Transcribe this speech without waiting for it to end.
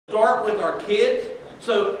Start with our kids.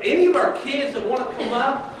 So any of our kids that want to come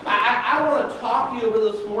up, I want to talk to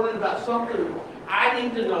you this morning about something I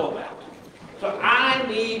need to know about. So I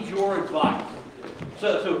need your advice.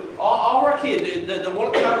 So all our kids that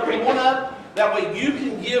want to come up, that way you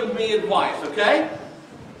can give me advice, okay?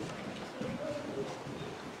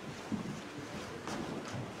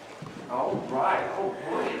 All right.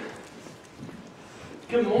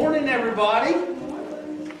 Good morning, everybody.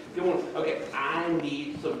 Good morning. Okay, I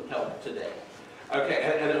need some help today.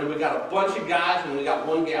 Okay, and we got a bunch of guys and we got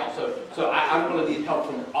one gal, so I'm going to need help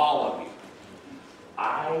from all of you.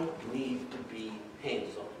 I need to be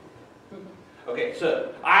handsome. Okay,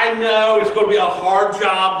 so I know it's going to be a hard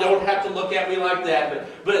job. Don't have to look at me like that.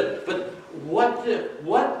 But what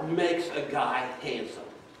makes a guy handsome?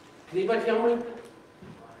 Can anybody tell me?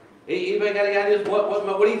 Anybody got any ideas? What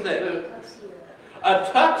do you think? A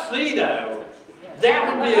tuxedo.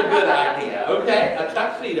 That would be a good idea. Okay, a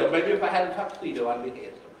tuxedo. Maybe if I had a tuxedo, I'd be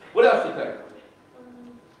handsome. What else do you think?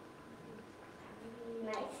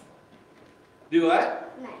 Nice. Do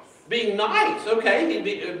what? Nice. Being nice. Okay,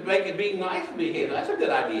 being nice would be handsome. That's a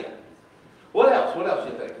good idea. What else? What else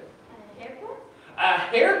do you think? Haircut? A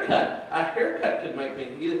haircut. A haircut could make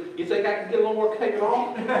me. You think I could get a little more taken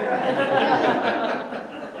off?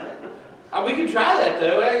 We can try that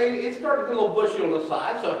though. It's starting to get a little bushy on the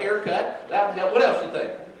side, so haircut. That would help. What else do you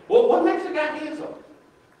think? Well, what makes a guy handsome?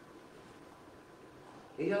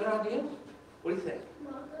 Any other ideas? What do you think?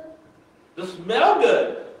 Smell good. To smell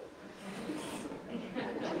good.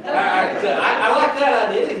 All right, so I like that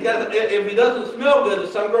idea. If he doesn't smell good,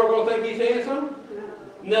 is some girl going to think he's handsome?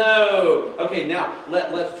 No. Okay, now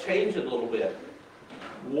let's change it a little bit.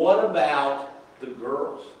 What about the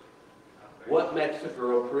girls? What makes a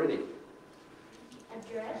girl pretty? A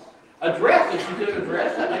dress. A dress. If she did a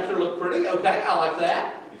dress, that makes her look pretty. Okay, I like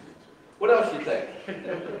that. What else do you think?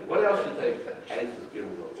 What else do you think? Hands is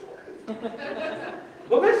getting real quiet.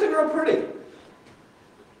 What makes a girl pretty?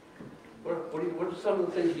 What are some of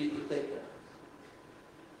the things you think of?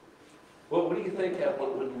 What do you think of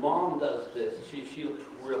when mom does this? She looks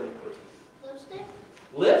really pretty. Lipstick.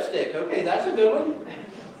 Lipstick. Okay, that's a good one.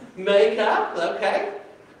 Makeup. Okay.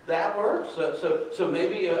 That works. So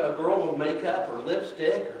maybe a girl with makeup or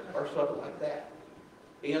lipstick or something like that.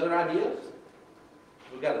 Any other ideas?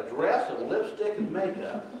 We've got a dress and lipstick and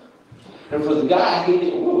makeup. And for the guy, there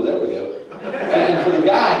we go. And for the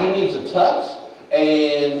guy, he needs a tux,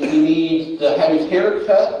 and he needs to have his hair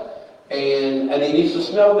cut, and he needs to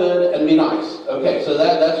smell good and be nice. Okay, so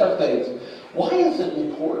that's our things. Why is it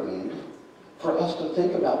important for us to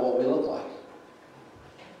think about what we look like?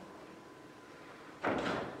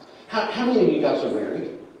 How many of you guys are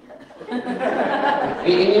married?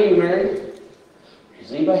 Any of you married?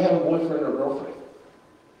 Does anybody have a boyfriend or girlfriend?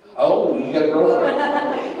 Oh, you got a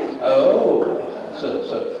girlfriend. Oh, so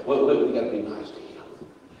we got to be nice to you.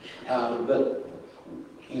 But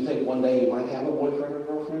you think one day you might have a boyfriend or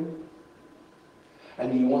girlfriend?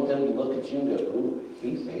 And you want them to look at you and go, ooh,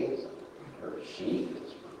 he's handsome, or she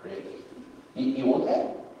is pretty. You want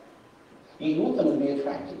that? You want them to be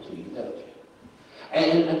attracted to you, don't you?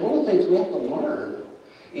 And one of the things we have to learn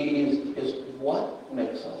is what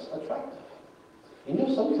makes us attractive. You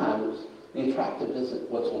know, sometimes the attractive isn't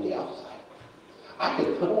what's on the outside. I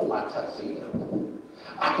could put on my tuxedo.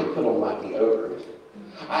 I could put on my deodorant.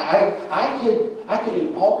 I could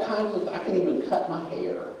do all kinds of, I could even cut my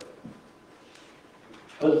hair.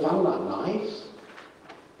 But if I'm not nice,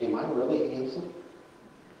 am I really handsome?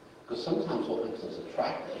 Because sometimes what makes us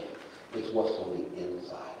attractive is what's on the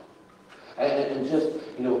inside. And just,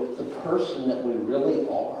 you know, the person that we really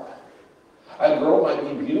are. A girl might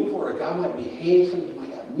be beautiful, or a guy might be handsome, he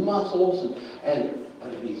might have muscles,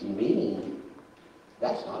 but if he's mean,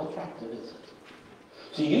 that's not attractive, is it?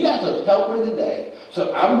 So you guys have helped me today.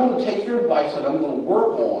 So I'm going to take your advice and I'm going to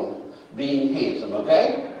work on being handsome,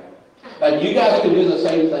 okay? And you guys can do the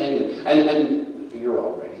same thing, and you're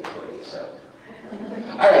already pretty, so.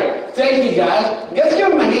 All right, thank you guys. Let's give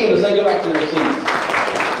them a hand as they go back to their seats.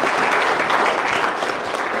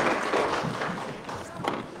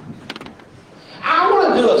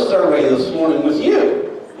 Do a survey this morning with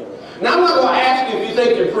you. Now, I'm not going to ask you if you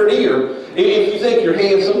think you're pretty or if you think you're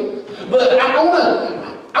handsome, but I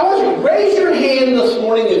want you to raise your hand this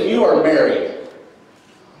morning if you are married.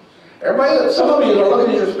 Everybody, some of you are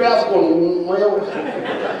looking at your spouse going, well,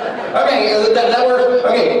 okay, that works.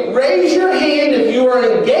 Okay, raise your hand if you are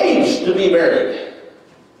engaged to be married.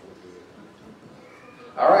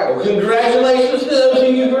 All right, well, congratulations to those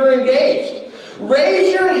of you who are engaged.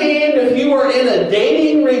 Raise your hand if you are in a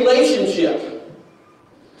dating relationship.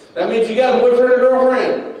 That means you got a boyfriend or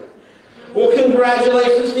girlfriend. Well,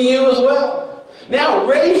 congratulations to you as well. Now,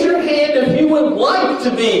 raise your hand if you would like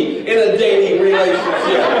to be in a dating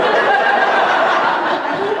relationship.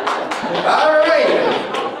 All right.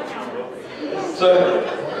 So,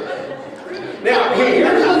 now,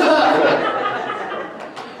 here's the tough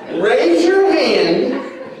one. Raise your hand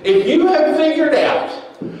if you have figured out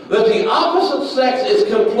that the opposite sex is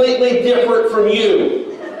completely different from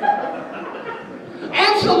you.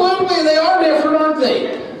 Absolutely, they are different, aren't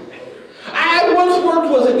they? I once worked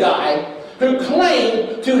with a guy who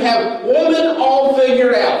claimed to have women all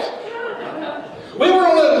figured out. We were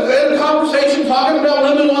in a conversation talking about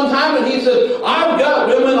women one time, and he said, I've got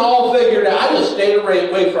women all figured out. I just stayed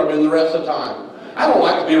away from him the rest of the time. I don't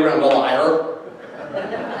like to be around a liar.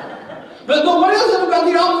 But what is it about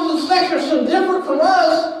the opposite sex are so different from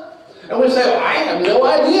us? And we say, well, I have no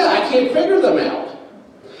idea. I can't figure them out.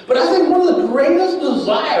 But I think one of the greatest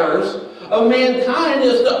desires of mankind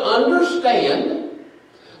is to understand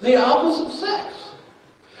the opposite sex.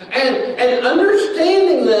 And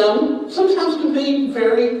understanding them sometimes can be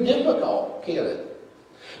very difficult, can't it?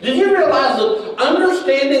 Did you realize that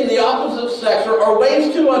understanding the opposite sex, or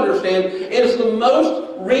ways to understand, is the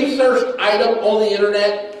most researched item on the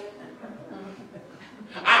internet?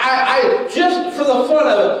 I just for the fun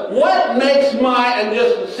of it, what makes and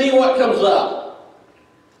just see what comes up.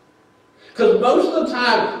 Because most of the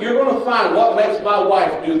time, you're going to find what makes my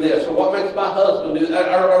wife do this, or what makes my husband do that,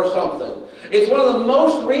 or something. It's one of the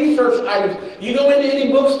most researched items. You go into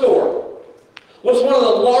any bookstore. What's one of the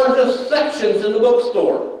largest sections in the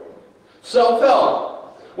bookstore?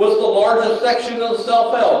 Self-help. What's the largest section of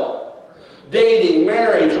self-help? Dating,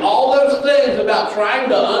 marriage, all those things about trying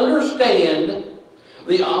to understand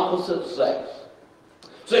the opposite sex.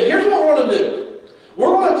 So here's what we're going to do.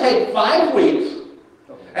 We're going to take 5 weeks,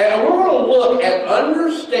 and we're going to look at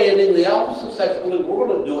understanding the opposite sex. We're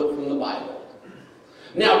going to do it from the Bible.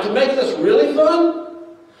 Now, to make this really fun,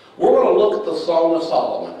 we're going to look at the Song of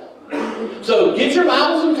Solomon. So get your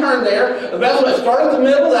Bibles and turn there. The best way, start at the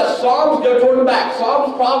middle. That's Psalms, go toward the back.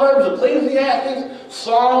 Psalms, Proverbs, Ecclesiastes,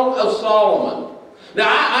 Song of Solomon. Now,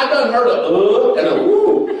 I done heard a and a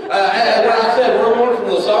woo when I said we're going from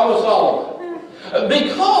the Song of Solomon.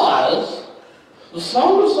 Because the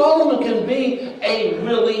Song of Solomon can be a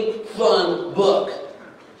really fun book.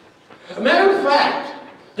 As a matter of fact,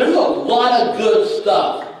 there's a lot of good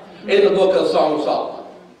stuff in the book of Song of Solomon.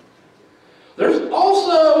 There's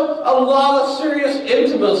also a lot of serious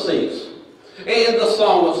intimacies in the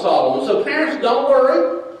Song of Solomon. So parents, don't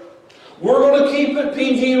worry. We're going to keep it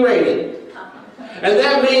PG rated. And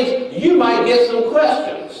that means you might get some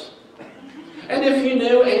questions. And if you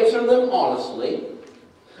do, answer them honestly.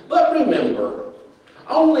 But remember,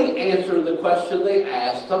 only answer the question they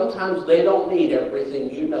ask. Sometimes they don't need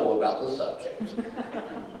everything you know about the subject.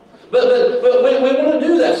 But we want to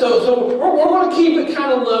do that. So we're going to keep it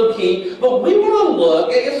kind of low-key. But we want to look.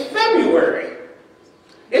 It's February.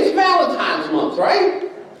 It's Valentine's month, right?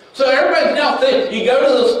 So everybody's now thinking, you go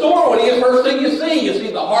to the store, what is the first thing you see? You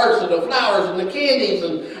see the hearts and the flowers and the candies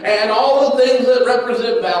and all the things that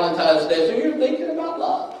represent Valentine's Day. So you're thinking about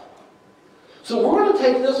love. So we're going to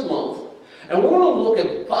take this month and we're going to look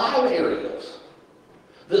at 5 areas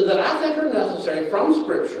that I think are necessary from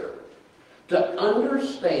Scripture to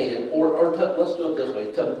understand, or to, let's do it this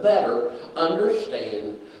way, to better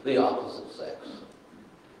understand the opposite sex.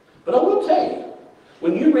 But I will tell you,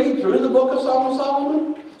 when you read through the book of Song of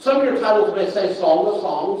Solomon, some of your titles may say Song of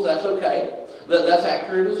Songs. That's okay. That's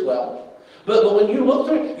accurate as well. But when you look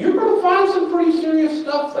through it, you're going to find some pretty serious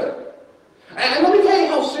stuff there. And let me tell you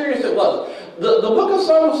how serious it was. The book of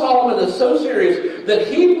Song of Solomon is so serious that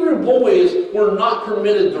Hebrew boys were not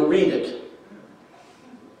permitted to read it.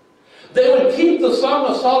 They would keep the Song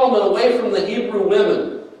of Solomon away from the Hebrew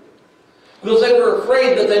women because they were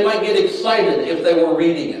afraid that they might get excited if they were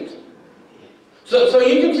reading it. So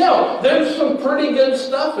you can tell, there's some pretty good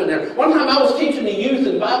stuff in there. One time I was teaching the youth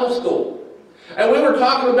in Bible school, and we were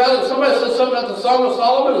talking about it, somebody said something about the Song of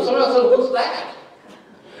Solomon, and somebody said, what's that?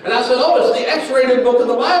 And I said, oh, it's the X-rated book of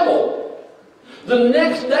the Bible. The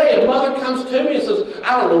next day, a mother comes to me and says,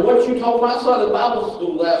 I don't know what you told my son in Bible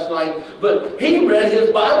school last night, but he read his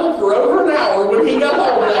Bible for over an hour when he got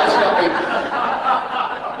home last night.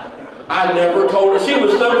 I never told her. She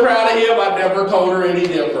was so proud of him, I never told her any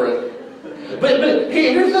different. But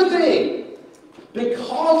here's the thing.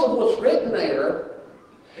 Because of what's written there,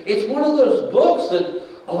 it's one of those books that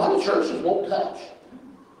a lot of churches won't touch.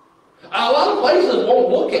 A lot of places won't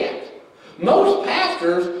look at. Most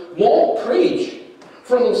pastors won't preach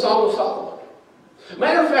from the Song of Solomon.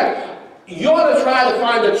 Matter of fact, you ought to try to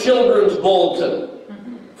find a children's bulletin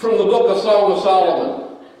from the book of Song of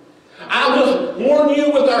Solomon. I'll just warn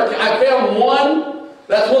you I found one.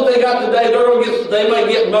 That's what they got today. They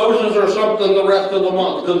may get Moses or something the rest of the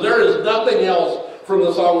month, because there is nothing else from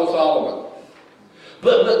the Song of Solomon.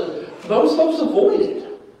 But most folks avoid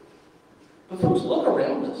it. But folks, look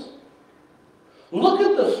around us. Look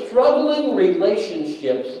at the struggling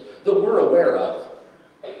relationships that we're aware of.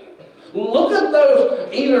 Look at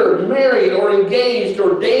those either married or engaged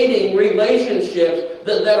or dating relationships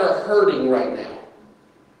that are hurting right now.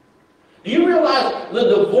 Do you realize the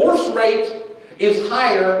divorce rate is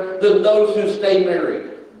higher than those who stay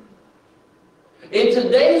married? In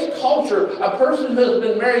today's culture, a person who has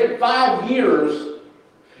been married 5 years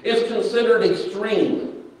is considered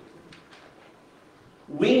extreme.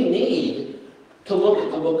 We need to look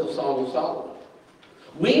at the book of Song of Solomon.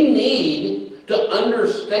 We need to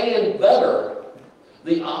understand better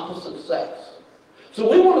the opposite sex. So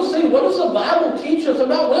we want to see, what does the Bible teach us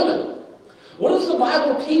about women? What does the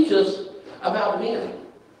Bible teach us about men?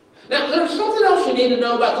 Now, there's something else you need to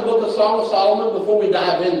know about the book of Song of Solomon before we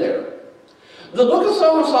dive in there. The book of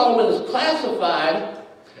Song of Solomon is classified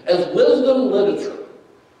as wisdom literature.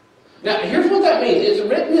 Now, here's what that means. It's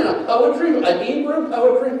written in a Hebrew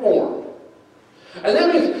poetry form. And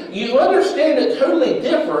that means you understand it totally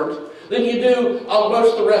different than you do on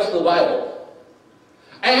most of the rest of the Bible.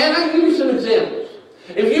 And I can give you some examples.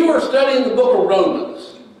 If you were studying the book of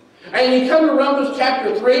Romans, and you come to Romans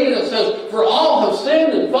chapter 3, and it says, "For all have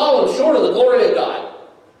sinned and fallen short of the glory of God."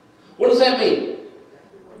 What does that mean?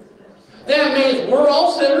 That means we're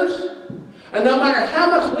all sinners, and no matter how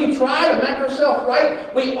much we try to make ourselves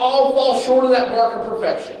right, we all fall short of that mark of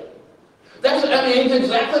perfection. It's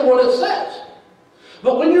exactly what it says.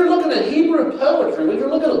 But when you're looking at Hebrew poetry, when you're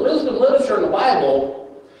looking at wisdom literature in the Bible,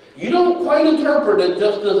 you don't quite interpret it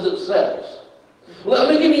just as it says. Let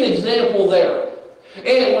me give you an example there.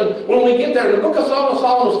 And when we get there, in the book of Song of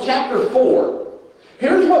Solomon, chapter 4,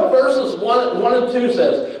 here's what verses 1 and 2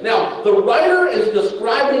 says. Now, the writer is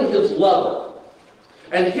describing his lover.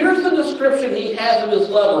 And here's the description he has of his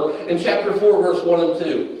lover in chapter 4, verse 1 and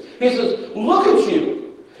 2. He says, "Look at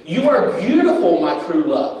you. You are beautiful, my true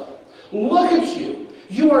love. Look at you.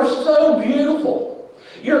 You are so beautiful.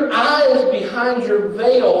 Your eyes behind your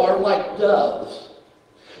veil are like doves.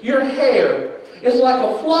 Your hair is like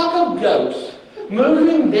a flock of goats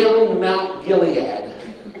moving down Mount Gilead.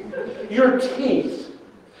 Your teeth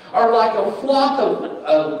are like a flock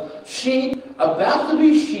of sheep about to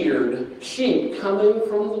be sheared, sheep coming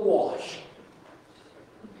from the wash."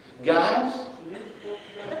 Guys,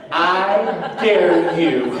 I dare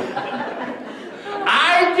you.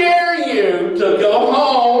 I dare you to go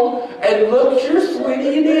home and look your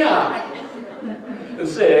sweetie in the eye and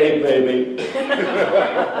say, "Hey, baby,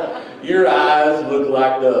 your eyes look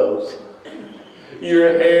like doves. Your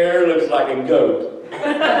hair looks like a goat.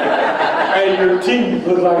 And your teeth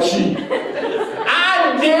look like sheep."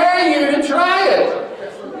 I dare you to try it.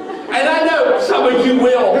 And I know some of you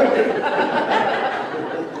will.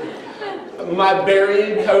 My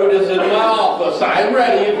burying coat is in my office. I'm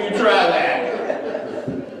ready if you try that.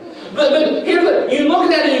 But here's you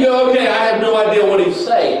look at it and you go, "Okay, I have no idea what he's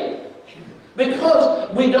saying." Because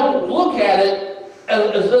we don't look at it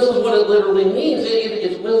as this is what it literally means.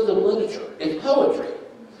 It's wisdom literature. It's poetry.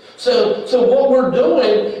 So what we're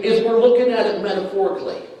doing is we're looking at it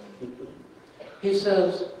metaphorically. He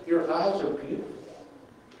says, "Your eyes are beautiful.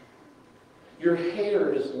 Your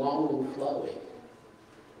hair is long and flowing.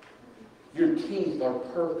 Your teeth are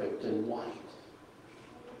perfect and white."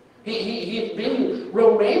 He's being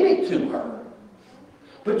romantic to her.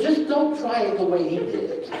 But just don't try it the way he did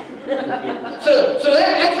it. So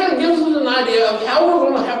that kind of gives us an idea of how we're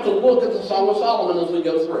going to have to look at the Song of Solomon as we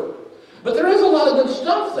go through. But there is a lot of good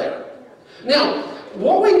stuff there. Now,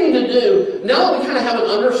 what we need to do, now that we kind of have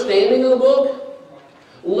an understanding of the book,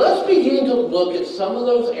 let's begin to look at some of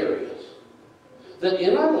those areas that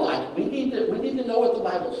in our life we need to know what the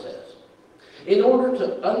Bible says in order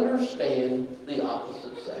to understand the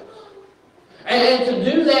opposite sex. And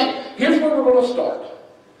to do that, here's where we're going to start.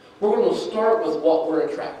 We're going to start with what we're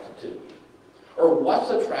attracted to, or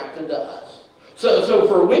what's attracted to us. So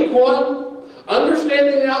for week 1,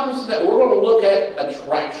 understanding the opposite sex, we're going to look at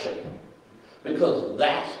attraction, because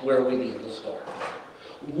that's where we need to start.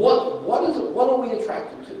 What is it? What are we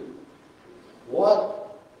attracted to?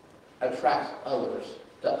 What attracts others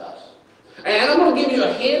to us? And I'm going to give you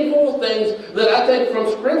a handful of things that I think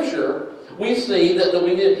from Scripture we see that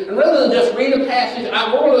we did. And rather than just read a passage,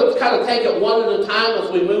 we're going to kind of take it one at a time as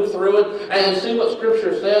we move through it and see what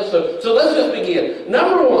Scripture says. So let's just begin.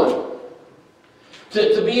 Number 1,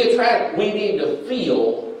 to be attracted, we need to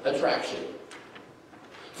feel attraction.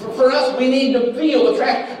 For us, we need to feel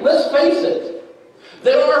attracted. Let's face it.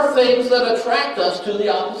 There are things that attract us to the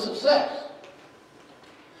opposite sex.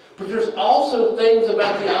 But there's also things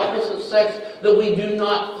about the opposite sex that we do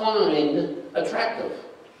not find attractive.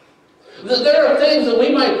 There are things that we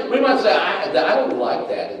might say, I don't like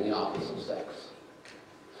that in the opposite sex.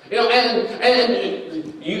 You know,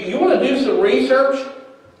 and you want to do some research?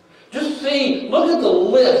 Just look at the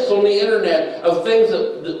lists on the internet of things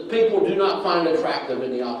that people do not find attractive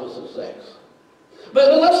in the opposite sex.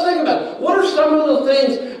 But let's think about it. What are some of the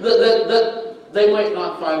things that they might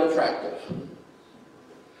not find attractive?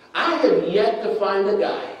 I have yet to find a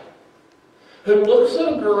guy who looks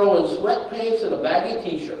at a girl in sweatpants and a baggy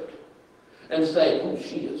t-shirt and say, oh,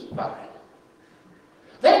 she is fine.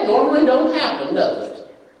 That normally don't happen, does it?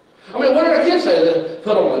 I mean, what do our kids say? They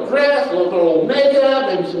put on a dress, a little makeup,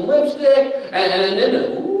 maybe some lipstick, and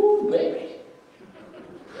then, ooh, baby.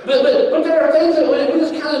 But there are things that we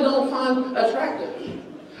just kind of don't find attractive.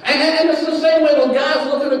 And it's the same way when guys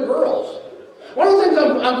look at girls. One of the things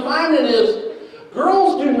I'm finding is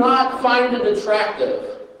girls do not find it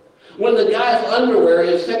attractive when the guy's underwear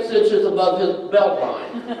is 6 inches above his belt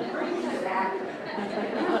line.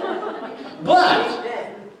 But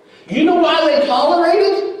you know why they tolerate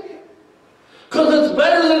it? Because it's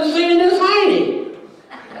better than seeing his hiney.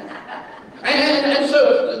 And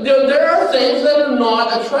so there are things that are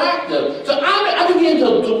not attractive. So I began to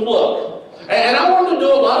look. And I wanted to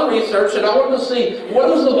do a lot of research, and I wanted to see what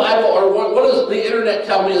does the Bible or what does the internet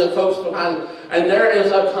tell me that folks behind, and there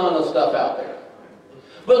is a ton of stuff out there.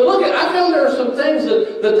 But look, I found there are some things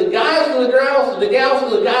that the guys and the gals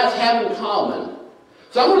and the guys have in common.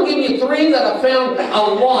 So I'm going to give you 3 that I found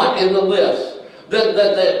a lot in the list that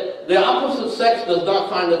the opposite sex does not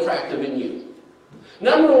find attractive in you.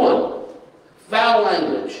 Number 1, foul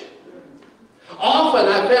language. Often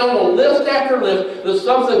I found on list after list that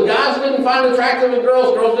something guys didn't find attractive in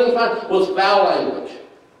girls didn't find, was foul language.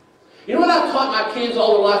 You know what I've taught my kids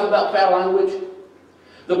all their life about foul language?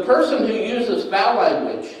 The person who uses foul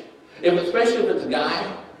language, especially if it's a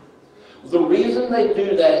guy, the reason they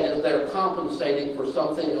do that is they're compensating for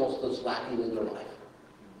something else that's lacking in their life.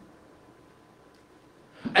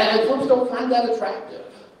 And folks don't find that attractive.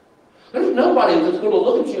 There's nobody that's going to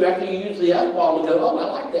look at you after you use the F-bomb and go, oh,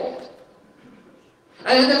 I like that.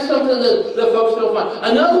 And that's something that folks don't find.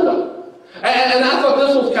 Another one, and I thought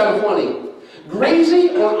this was kind of funny, greasy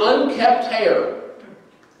or unkept hair.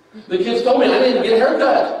 The kids told me I need to get a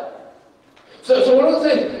haircut. So one of the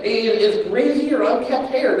things is greasy or unkept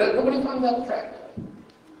hair. Nobody finds that attractive.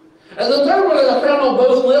 And the third one that I found on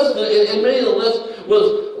both lists, in many of the lists,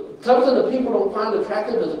 was something that people don't find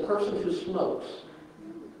attractive is a person who smokes.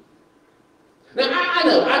 Now,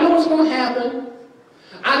 I know what's going to happen.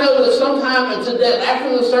 I know that sometime today,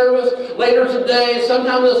 after the service, later today,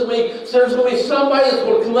 sometime this week, there's going to be somebody that's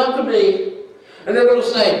going to come up to me, and they're going to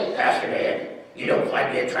say, Pastor Dan, you don't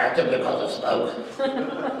find me attractive because of smoke.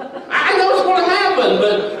 I know it's going to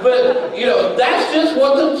happen, but you know, that's just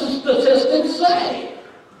what the statistics say.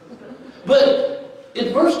 But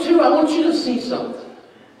in verse 2, I want you to see something.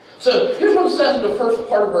 So here's what it says in the first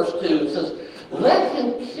part of verse 2. It says, let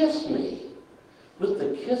him kiss me with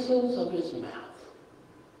the kisses of his mouth.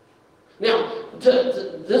 Now,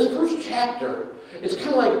 this first chapter, it's kind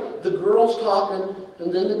of like the girls talking,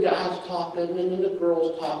 and then the guys talking, and then the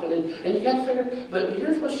girls talking, and you got to figure, but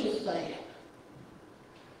here's what she's saying.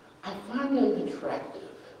 I find him attractive.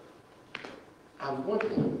 I want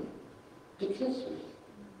him to kiss me.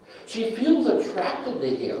 She feels attracted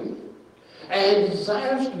to him and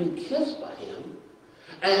desires to be kissed by him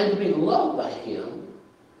and to be loved by him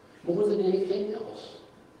more than anything else.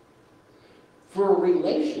 For a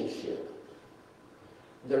relationship,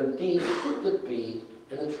 there needs to be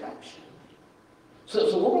an attraction. So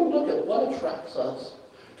we're going to look at what attracts us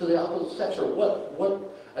to the opposite sex, or what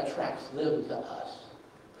attracts them to us.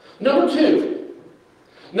 Number two,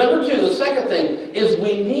 the second thing is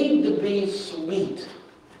we need to be sweet.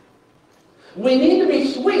 We need to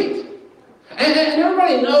be sweet. And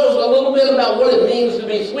everybody knows a little bit about what it means to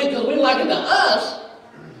be sweet, because we like it to us,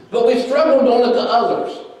 but we struggle doing it to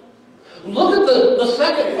others. Look at the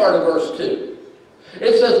second part of verse 2.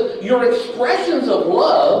 It says, your expressions of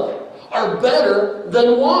love are better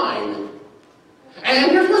than wine.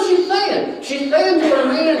 And here's what she's saying. She's saying to her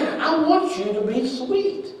man, I want you to be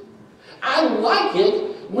sweet. I like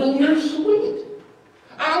it when you're sweet.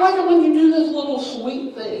 I like it when you do these little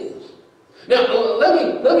sweet things. Now,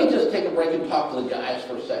 let me just take a break and talk to the guys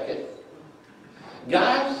for a second.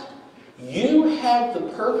 Guys, you have the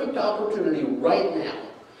perfect opportunity right now.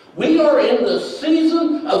 We are in the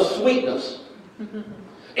season of sweetness.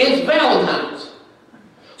 It's Valentine's.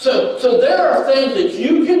 So there are things that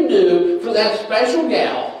you can do for that special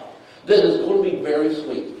gal that is going to be very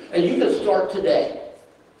sweet. And you can start today.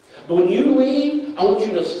 But when you leave, I want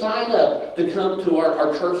you to sign up to come to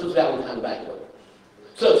our church's Valentine banquet.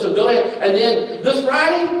 So go ahead. And then this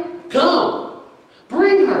Friday, come.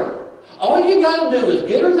 Bring her. All you got to do is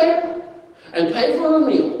get her there and pay for her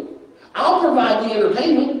meal. I'll provide the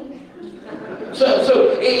entertainment.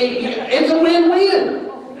 So it's a win-win.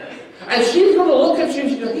 And she's going to look at you and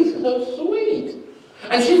she's going, he's so sweet.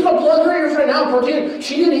 And she's going to plug her ears right now and pretend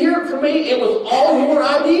she didn't hear it from me. It was all your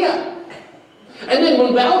idea. And then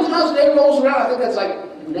when Valentine's Day rolls around, I think that's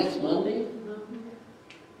like next Monday,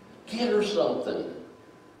 get her something.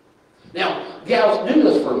 Now, gals, do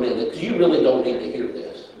this for a minute because you really don't need to hear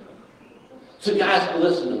this. So guys,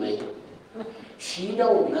 listen to me. She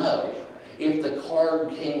don't know if the card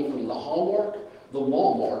came from the Hallmark, the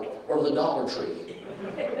Walmart, or the Dollar Tree.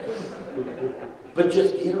 But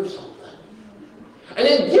just get her something. And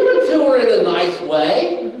then give it to her in a nice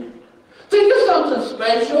way. Think of something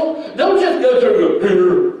special. Don't just go through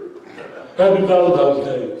here. Happy Valentine's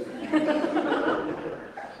Day.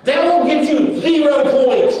 That won't get you 0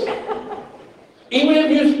 points. Even if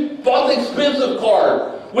you bought the expensive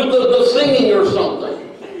card with the singing or something.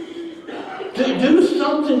 Do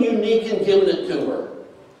something unique in giving it to her.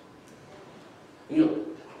 You know,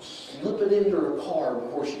 slip it into her car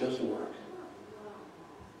before she goes to work.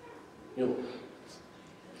 You know,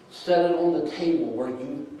 set it on the table where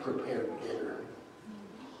you prepared dinner.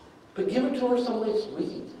 But give it to her someplace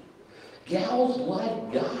sweet. Gals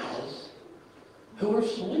like guys who are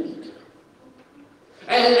sweet.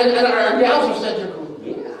 And our gals are sitting there going,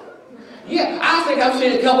 yeah. Yeah, I think I've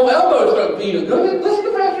seen a couple elbows from Peter. Go ahead,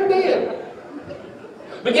 listen to Pastor Dan.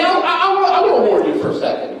 But gals, I want to warn you for a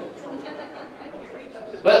second.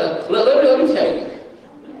 Let me tell you.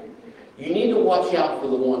 You need to watch out for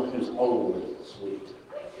the one who's only sweet.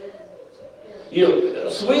 You know,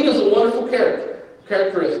 sweet is a wonderful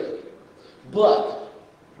characteristic. But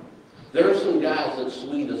there are some guys that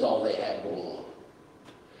sweet is all they have going on.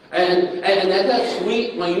 And that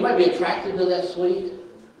sweet, well, you might be attracted to that sweet.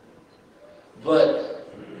 But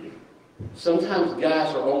sometimes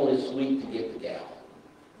guys are only sweet to get the gal.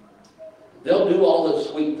 They'll do all those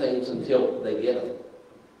sweet things until they get them.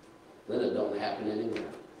 Then it don't happen anymore.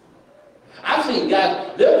 I've seen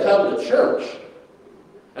guys, they'll come to church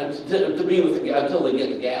and to be with the gal until they get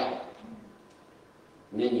the gal.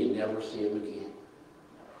 And then you never see them again.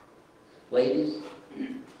 Ladies,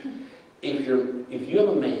 if you have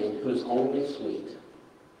a man who is only sweet,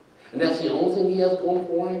 and that's the only thing he has going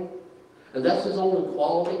for him, and that's his only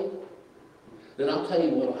quality, then I'll tell you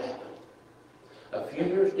what will happen. A few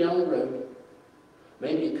years down the road,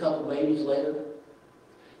 maybe a couple babies later,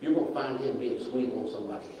 you're going to find him being sweet on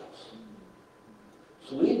somebody else.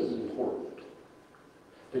 Sweet is important,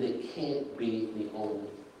 but it can't be the only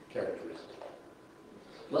characteristic.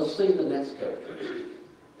 Let's see the next characteristic.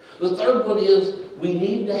 The third one is we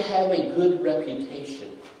need to have a good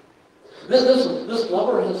reputation. This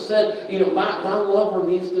lover has said, you know, my lover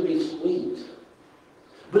needs to be sweet.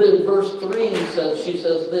 But in verse 3, she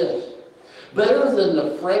says this, better than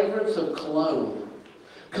the fragrance of cologne.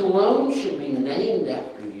 Cologne should be named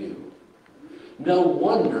after you. No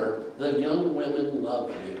wonder the young women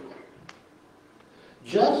love you.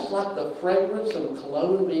 Just like the fragrance of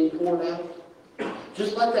cologne being poured out,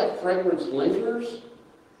 just like that fragrance lingers,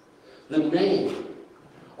 the name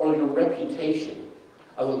or your reputation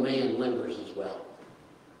of a man lingers as well.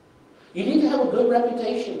 You need to have a good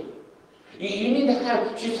reputation. You need to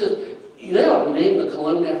have, she says, they ought to name the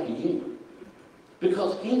cologne after you.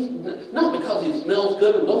 Because not because he smells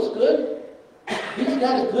good or looks good. He's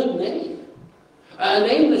got a good name. A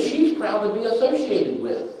name that she's proud to be associated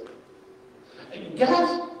with.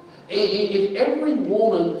 Guys, if every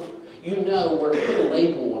woman you know were to put a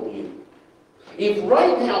label on you, if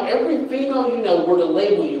right now every female you know were to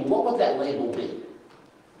label you, what would that label be?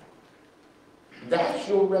 That's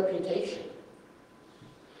your reputation.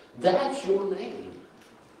 That's your name.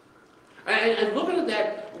 And looking at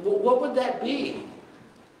that, what would that be?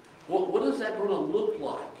 What is that going to look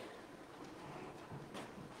like?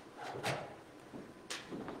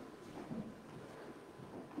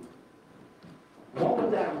 What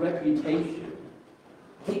would that reputation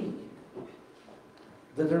be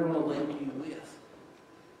that they're going to label you with?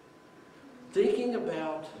 Thinking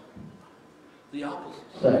about the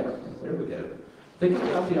opposite sex. There we go. Thinking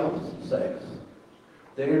about the opposite sex.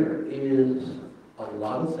 There is a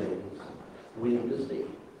lot of things we need to see.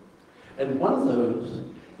 And one of those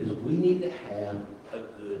is we need to have a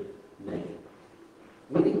good name.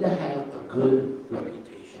 We need to have a good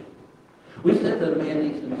reputation. We said that a man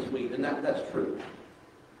needs to be sweet, and that's true.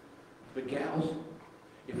 But gals,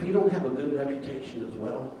 if you don't have a good reputation as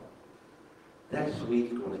well, that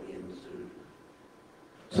sweet's going to end soon.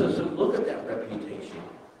 So look at that reputation.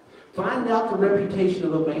 Find out the reputation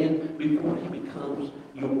of a man before he becomes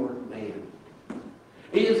your man.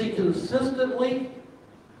 Is he consistently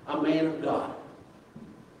a man of God?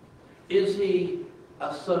 Is he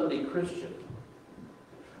a Sunday Christian?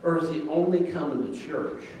 Or is he only coming to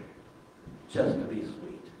church just to be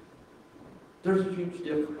sweet? There's a huge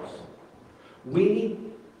difference. We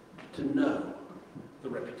need to know the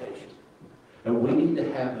reputation. And we need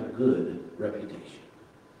to have a good reputation.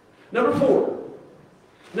 Number four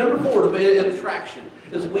to be an attraction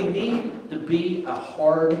is we need to be a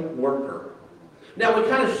hard worker. Now we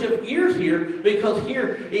kind of shift gears here because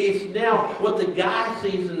here it's now what the guy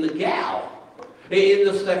sees in the gal in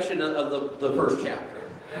this section of the first chapter.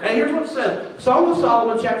 And here's what it says. Song of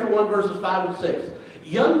Solomon, chapter 1, verses 5 and 6.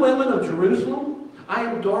 Young women of Jerusalem, I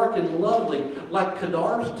am dark and lovely, like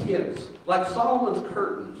Kedar's tents, like Solomon's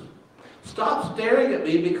curtains. Stop staring at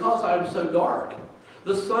me because I am so dark.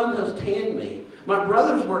 The sun has tanned me. My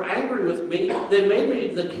brothers were angry with me. They made me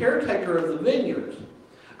the caretaker of the vineyards.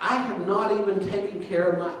 I have not even taken care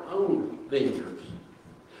of my own vineyards.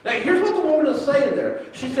 Now, here's what the woman is saying there.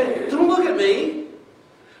 She said, don't look at me.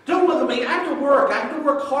 Don't look at me. I have to work. I have to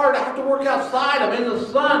work hard. I have to work outside. I'm in the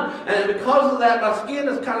sun. And because of that, my skin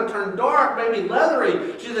has kind of turned dark, maybe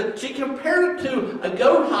leathery. She said, she compared it to a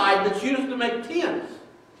goat hide that's used to make tents.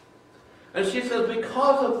 And she says,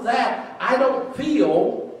 because of that, I don't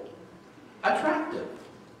feel attractive.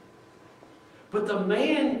 But the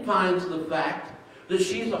man finds the fact that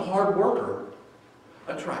she's a hard worker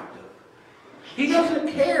attractive. He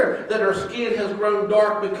doesn't care that her skin has grown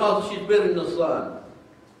dark because she's been in the sun.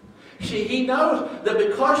 He knows that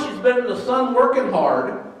because she's been in the sun working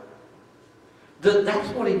hard, that's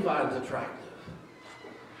what he finds attractive.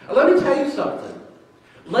 Now, let me tell you something.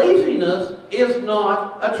 Laziness is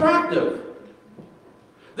not attractive.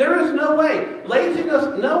 There is no way.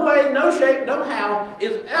 Laziness, no way, no shape, no how,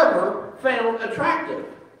 is ever found attractive.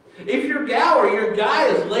 If your gal or your guy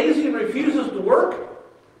is lazy and refuses to work,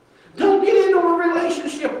 don't get into a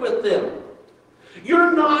relationship with them.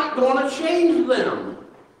 You're not going to change them.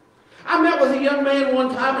 I met with a young man one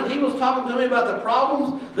time and he was talking to me about the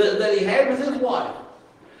problems that he had with his wife.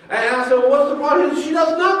 And I said, well, what's the problem? He said, she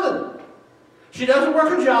does nothing. She doesn't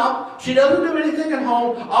work a job. She doesn't do anything at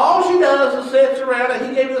home. All she does is sits around, and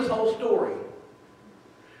he gave me this whole story.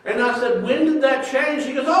 And I said, when did that change?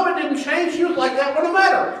 He goes, oh, it didn't change. She was like that when I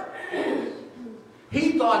met her.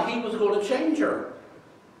 He thought he was going to change her.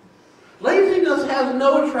 Laziness has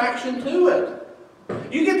no attraction to it.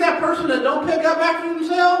 You get that person that don't pick up after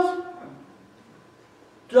themselves,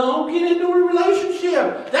 don't get into a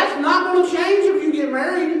relationship. That's not going to change if you get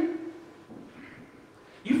married.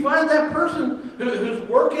 You find that person whose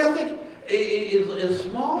work ethic is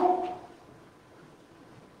small,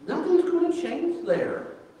 nothing's going to change there.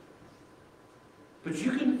 But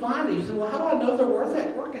you can find it. You say, well, how do I know they're worth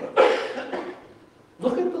that work ethic?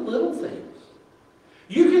 Look at the little things.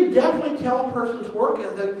 You can definitely tell a person's work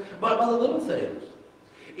ethic by the little things.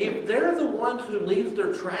 If they're the ones who leaves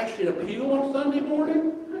their trash in a pew on Sunday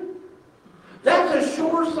morning, that's a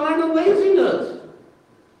sure sign of laziness.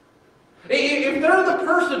 If they're the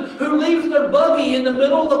person who leaves their buggy in the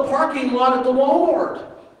middle of the parking lot at the Walmart,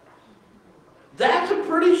 that's a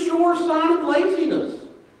pretty sure sign of laziness.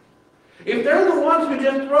 If they're the ones who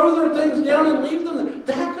just throw their things down and leave them,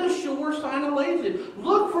 that's a sure sign of laziness.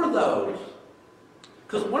 Look for those.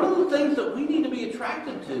 Because one of the things that we need to be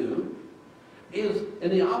attracted to is,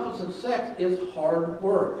 in the opposite sex, is hard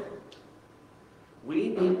work. We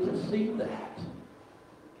need to see that.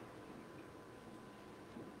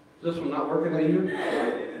 Is this one not working out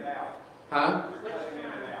here? Huh?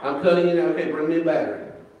 I'm cutting it out. Okay, bring me a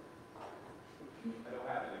battery.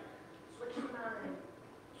 Switch to mine.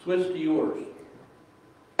 Switch to yours.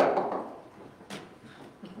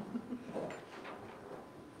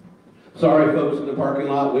 Sorry, folks in the parking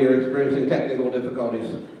lot. We are experiencing technical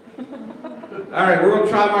difficulties. All right, we're going to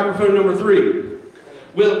try microphone number 3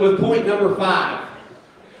 with point number 5.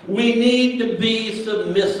 We need to be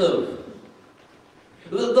submissive.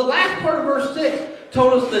 The last part of verse 6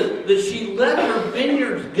 told us that she let her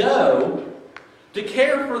vineyards go to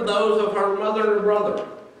care for those of her mother and brother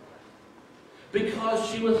because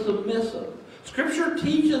she was submissive. Scripture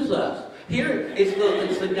teaches us. Here,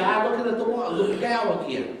 it's the guy looking at the gal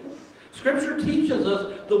again. Scripture teaches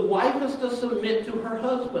us the wife is to submit to her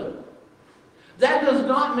husband. That does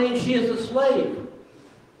not mean she is a slave.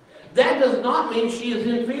 That does not mean she is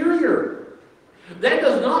inferior. That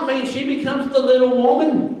does not mean she becomes the little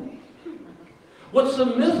woman. What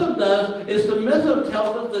submissive does is submissive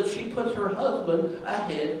tells us that she puts her husband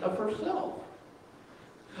ahead of herself.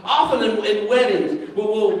 Often in weddings,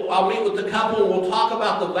 I'll meet with the couple and we'll talk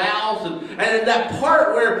about the vows. And in that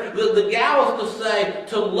part where the gal is to say,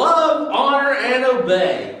 to love, honor, and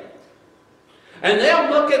obey. And they'll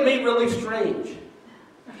look at me really strange.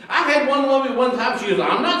 I had one woman one time, she goes,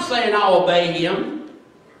 I'm not saying I'll obey him.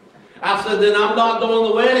 I said, then I'm not doing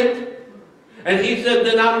the wedding. And he said,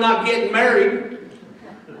 then I'm not getting married.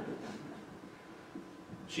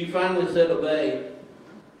 She finally said obey,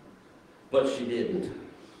 but she didn't.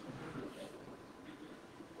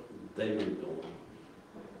 They moved on.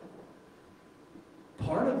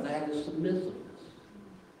 Part of that is submissiveness.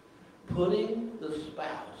 Putting the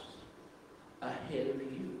spouse ahead of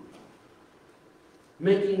you.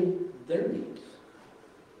 Making their needs,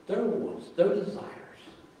 their wants, their desires,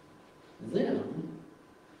 them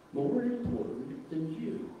more important than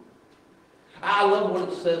you. I love what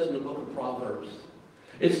it says in the book of Proverbs.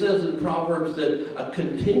 It says in Proverbs that a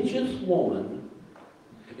contentious woman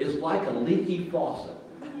is like a leaky faucet.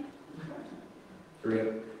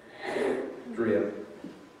 Drip, drip,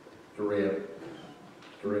 drip,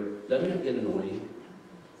 drip. Doesn't it get annoying?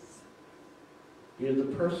 You know,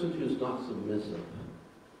 the person who's not submissive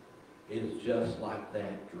is just like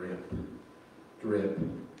that drip, drip,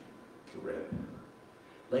 drip.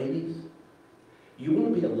 Ladies, you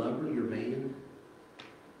want to be a lover of your man?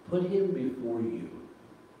 Put him before you.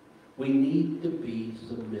 We need to be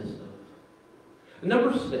submissive.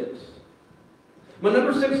 Number 6. My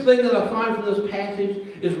number 6 thing that I find from this passage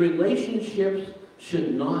is relationships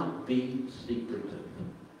should not be secretive.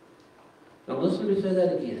 Now listen to me say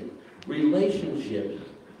that again. Relationships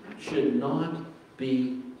should not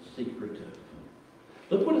be secretive.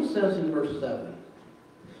 Look what it says in verse 7.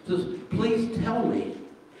 It says, please tell me,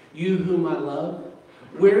 you whom I love,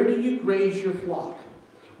 where do you graze your flock?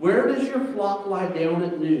 Where does your flock lie down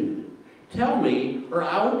at noon? Tell me, or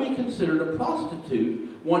I will be considered a prostitute,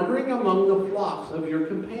 wandering among the flocks of your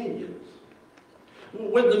companions.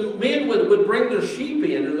 When the men would bring their sheep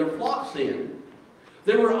in, or their flocks in,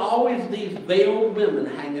 there were always these veiled women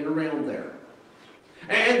hanging around there.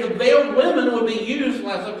 And the veiled women would be used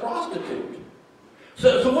as a prostitute.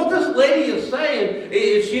 So what this lady is saying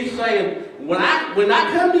is she's saying, when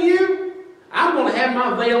I come to you, I'm going to have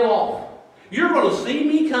my veil off. You're going to see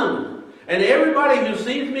me coming. And everybody who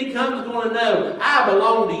sees me come is going to know I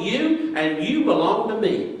belong to you and you belong to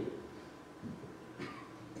me.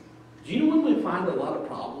 Do you know when we find a lot of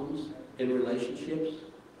problems in relationships?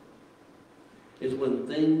 Is when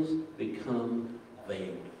things become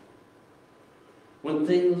veiled. When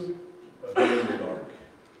things go in the dark.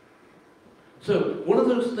 So one of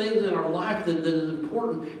those things in our life that is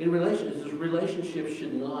important in relationships is relationships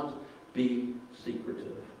should not be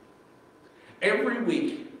secretive. Every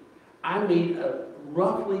week I meet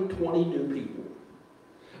roughly 20 new people.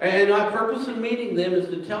 And my purpose in meeting them is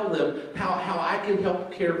to tell them how I can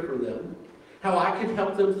help care for them, how I can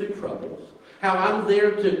help them through troubles, how I'm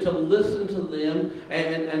there to listen to them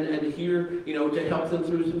and hear, to help them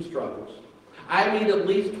through some struggles. I meet at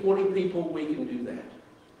least 20 people a week and do that.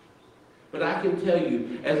 But I can tell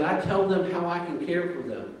you, as I tell them how I can care for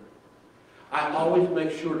them, I always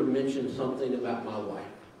make sure to mention something about my wife.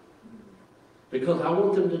 Because I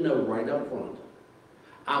want them to know right up front,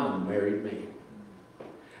 I'm a married man.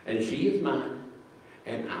 And she is mine,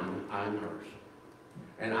 and I'm hers.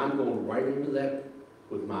 And I'm going right into that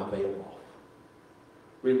with my veil off.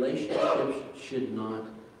 Relationships should not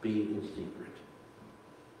be in secret.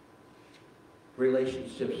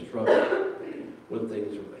 Relationships struggle when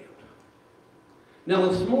things are veiled. Now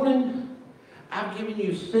this morning, I've given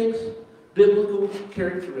you 6 biblical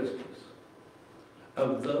characteristics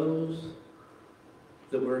of those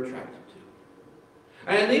that we're attracted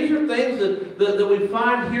to. And these are things that we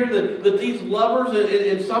find here that these lovers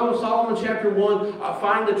in Song of Solomon chapter 1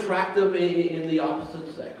 find attractive in the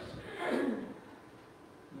opposite sex.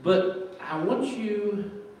 But I want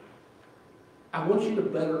you to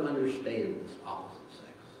better understand this opposite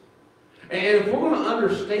sex. And if we're going to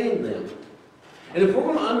understand them, and if we're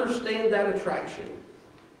going to understand that attraction,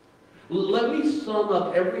 let me sum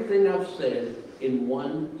up everything I've said in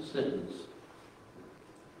one sentence.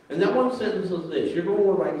 And that one sentence is this. You're going to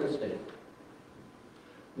want to write this down.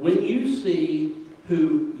 When you see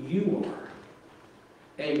who you are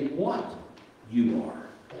and what you are,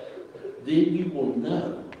 then you will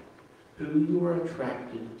know who you are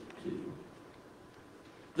attracted to.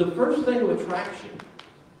 The first thing of attraction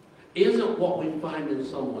isn't what we find in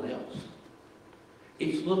someone else.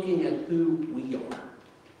 It's looking at who we are.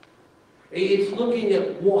 It's looking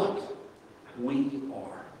at what we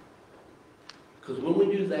are. Because when we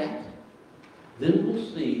do that, then we'll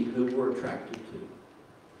see who we're attracted to.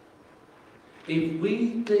 If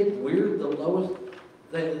we think we're the lowest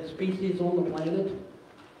species on the planet,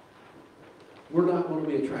 we're not going to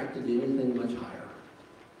be attracted to anything much higher.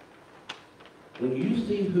 When you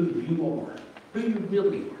see who you are, who you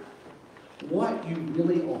really are, what you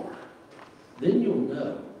really are, then you'll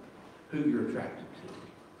know who you're attracted to.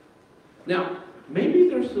 Now, maybe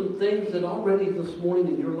there's some things that already this morning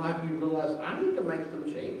in your life you realize, I need to make some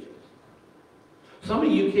changes. Some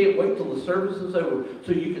of you can't wait till the service is over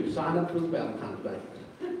so you can sign up for the Valentine's Banquet.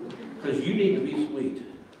 Because you need to be sweet.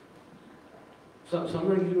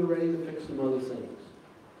 Some of you are ready to fix some other things.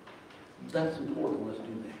 That's important. Let's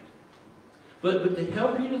do that. But to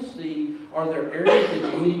help you to see, are there areas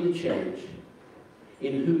that you need to change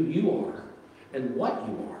in who you are and what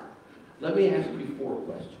you are? Let me ask you 4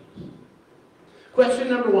 questions. Question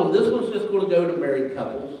number 1. This one's just going to go to married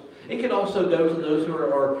couples. It can also go to those who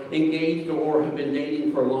are engaged or have been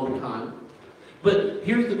dating for a long time. But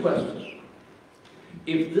here's the question.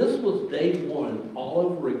 If this was day 1 all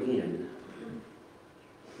over again,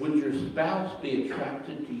 would your spouse be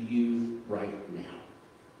attracted to you right now?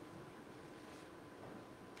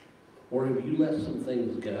 Or have you let some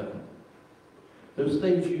things go? Those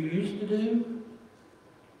things you used to do,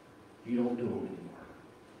 you don't do them anymore.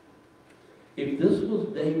 If this was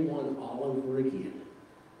day 1 all over again,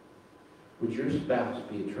 would your spouse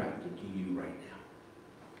be attracted to you right now?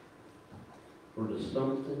 Or does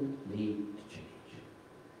something need to change?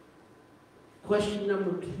 Question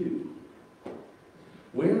number 2.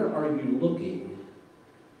 Where are you looking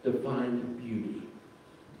to find beauty?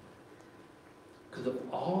 Because if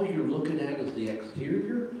all you're looking at is the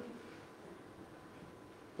exterior,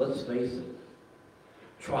 let's face it,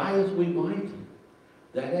 try as we might,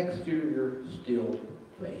 that exterior still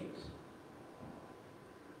fades.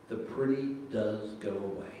 The pretty does go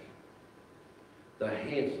away. The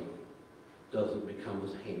handsome doesn't become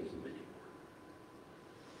as handsome anymore.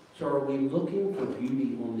 So are we looking for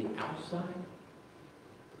beauty on the outside?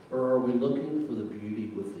 Or are we looking for the beauty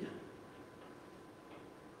within?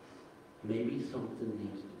 Maybe something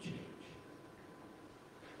needs to change.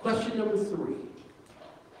 Question number 3.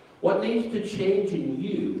 What needs to change in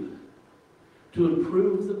you to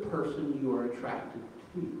improve the person you are attracted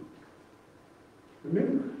to?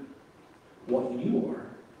 Remember, what you are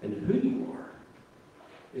and who you are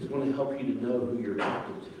is going to help you to know who you're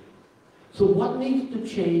attracted to. So what needs to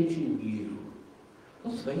change in you?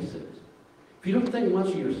 Let's face it. If you don't think much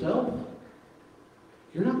of yourself,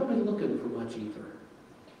 you're not going to be looking for much either.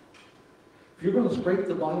 If you're going to scrape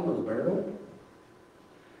the bottom of the barrel,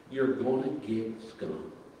 you're going to get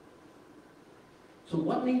skunked. So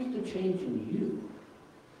what needs to change in you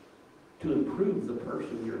to improve the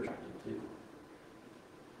person you're attracted to?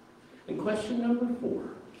 And question number 4,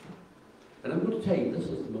 and I'm going to tell you this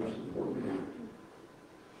is the most important one.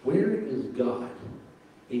 Where is God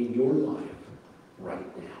in your life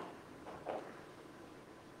right now?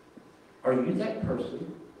 Are you that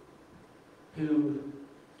person who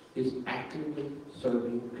is actively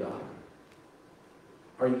serving God?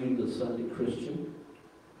 Are you the Sunday Christian?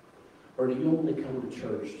 Or do you only come to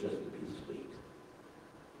church just to be sweet?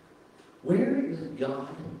 Where is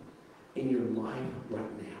God in your life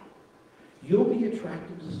right now? You'll be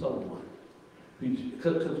attracted to someone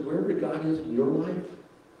because wherever God is in your life,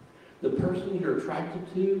 the person you're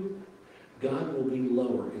attracted to, God will be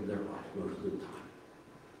lower in their life most of the time.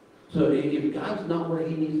 So if God's not where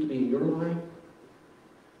he needs to be in your life,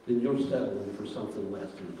 then you're settling for something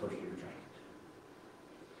less than the person you're attracted to.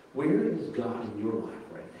 Where is God in your life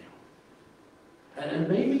right now? And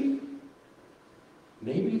maybe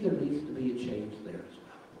there needs to be a change there as well.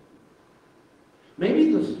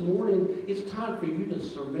 Maybe this morning it's time for you to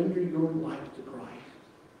surrender your life to Christ.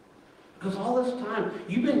 Because all this time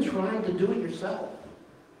you've been trying to do it yourself.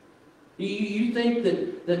 You think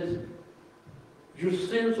that your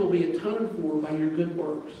sins will be atoned for by your good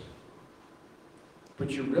works.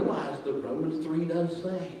 But you realize that Romans 3 does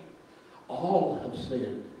say, all have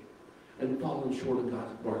sinned and fallen short of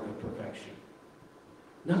God's mark of perfection.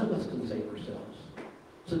 None of us can save ourselves.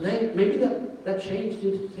 So maybe that change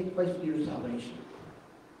needs to take place in your salvation.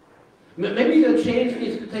 Maybe that change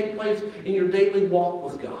needs to take place in your daily walk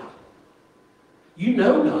with God. You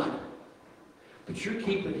know God, but you're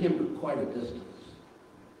keeping him at quite a distance.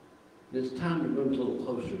 And it's time to move a little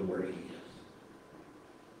closer to where he is.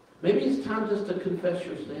 Maybe it's time just to confess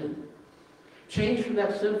your sin. Change from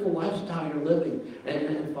that sinful lifestyle you're living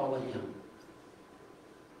and follow him.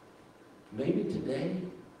 Maybe today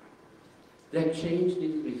That change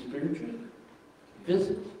needs to be spiritual,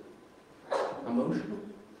 physical, emotional.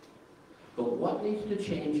 But what needs to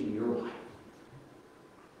change in your life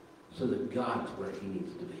so that God's where he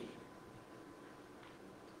needs to be?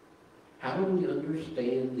 How do we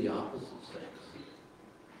understand the opposite sex?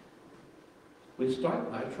 We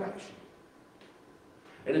start by attraction.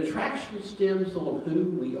 And attraction stems on who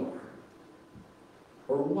we are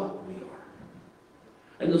or what we are.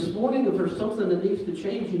 And this morning, if there's something that needs to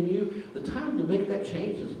change in you, the time to make that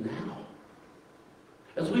change is now.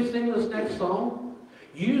 As we sing this next song,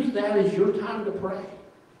 use that as your time to pray.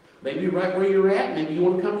 Maybe right where you're at, maybe you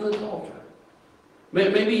want to come to this altar.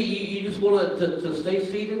 Maybe you just want to stay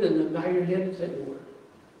seated and then bow your head and say the word.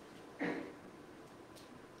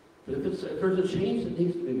 But if there's a change that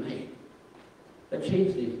needs to be made, that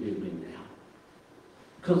change needs to be made now.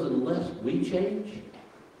 Because unless we change,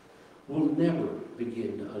 we'll never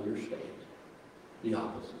begin to understand the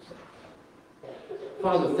opposite sex.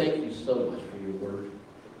 Father, thank you so much for your word.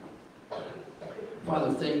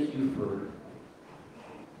 Father, thank you for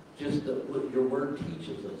just what your word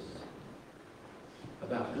teaches us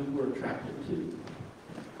about who we're attracted to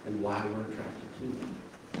and why we're attracted to them.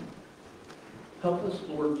 Help us,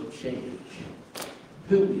 Lord, to change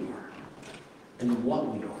who we are and what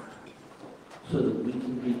we are so that we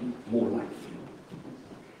can be more like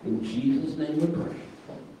you. In Jesus' name we pray.